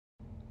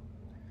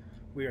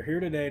We are here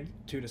today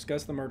to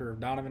discuss the murder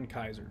of Donavan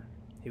Kaiser.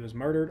 He was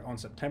murdered on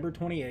September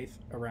 28th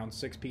around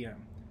 6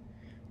 p.m.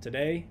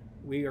 Today,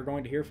 we are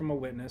going to hear from a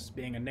witness,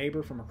 being a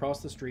neighbor from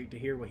across the street, to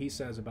hear what he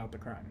says about the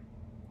crime.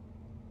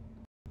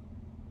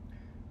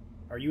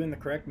 Are you in the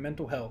correct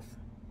mental health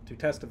to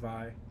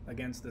testify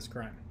against this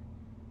crime?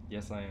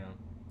 Yes, I am.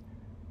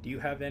 Do you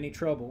have any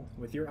trouble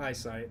with your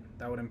eyesight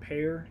that would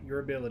impair your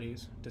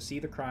abilities to see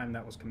the crime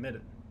that was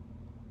committed?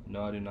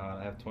 No, I do not.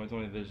 I have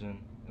 20/20 vision,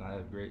 and I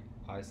have great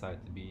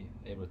eyesight to be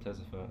able to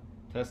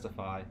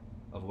testify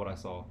of what I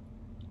saw.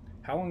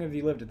 How long have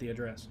you lived at the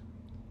address?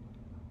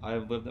 I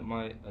have lived at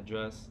my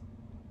address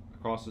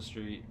across the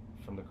street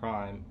from the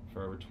crime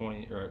for over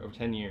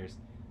 10 years.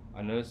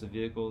 I noticed a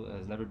vehicle that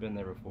has never been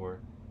there before,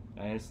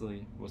 and I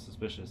instantly was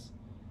suspicious.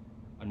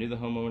 I knew the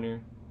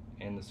homeowner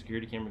and the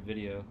security camera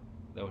video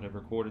that would have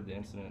recorded the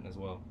incident as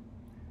well.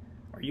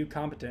 Are you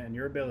competent in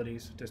your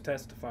abilities to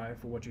testify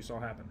for what you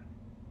saw happen?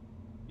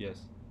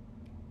 Yes.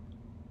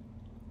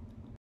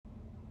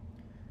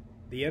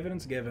 The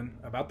evidence given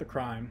about the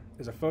crime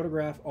is a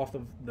photograph off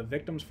of the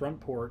victim's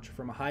front porch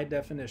from a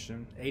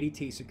high-definition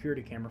ADT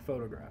security camera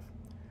photograph.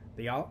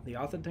 The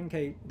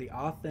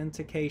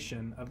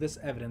authentication of this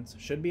evidence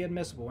should be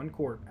admissible in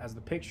court, as the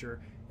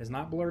picture is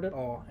not blurred at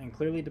all and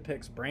clearly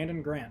depicts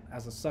Brandon Grant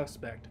as a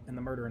suspect in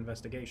the murder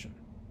investigation.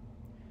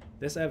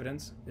 This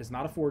evidence is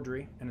not a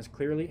forgery and is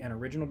clearly an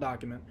original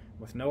document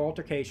with no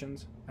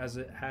altercations, as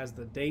it has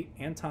the date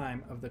and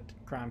time of the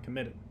crime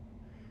committed.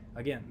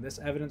 Again, this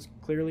evidence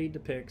clearly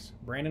depicts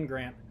Brandon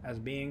Grant as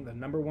being the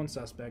number one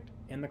suspect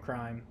in the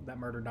crime that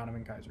murdered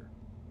Donavan Kaiser.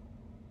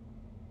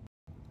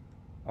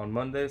 On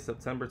Monday,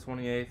 September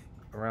 28th,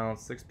 around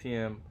 6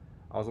 p.m.,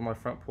 I was on my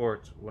front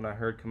porch when I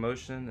heard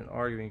commotion and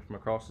arguing from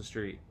across the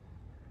street.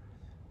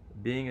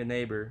 Being a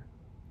neighbor,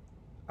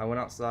 I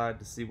went outside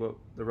to see what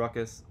the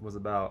ruckus was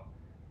about.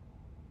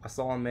 I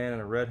saw a man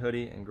in a red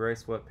hoodie and gray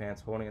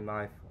sweatpants holding a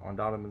knife on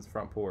Donovan's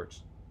front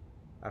porch.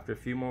 After a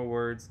few more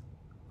words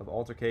of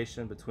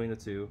altercation between the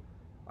two,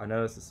 I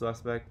noticed the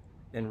suspect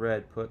in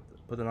red put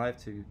the knife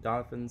to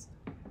Donovan's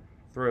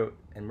throat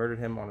and murdered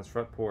him on his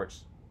front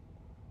porch.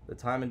 The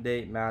time and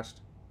date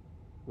matched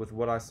with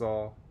what I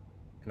saw,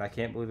 and I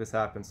can't believe this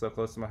happened so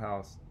close to my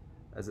house,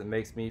 as it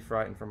makes me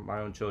frightened for my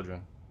own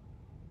children.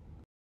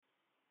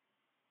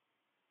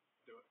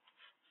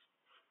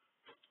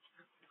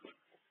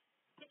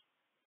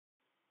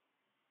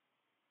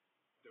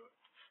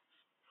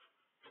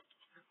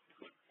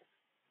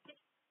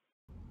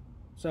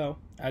 So,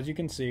 as you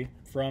can see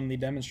from the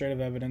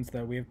demonstrative evidence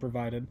that we have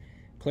provided,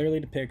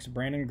 clearly depicts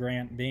Brandon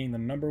Grant being the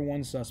number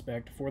one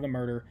suspect for the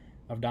murder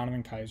of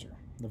Donavan Kaiser.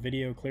 The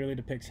video clearly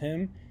depicts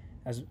him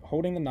as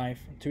holding the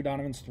knife to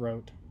Donovan's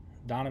throat.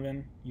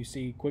 Donavan, you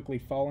see, quickly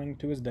falling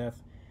to his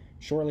death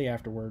shortly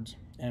afterwards,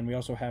 and we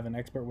also have an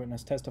expert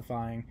witness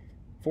testifying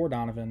for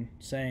Donavan,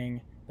 saying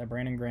that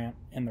Brandon Grant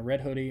in the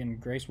red hoodie and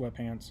gray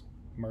sweatpants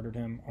murdered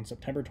him on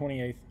September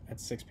 28th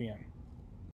at 6 p.m.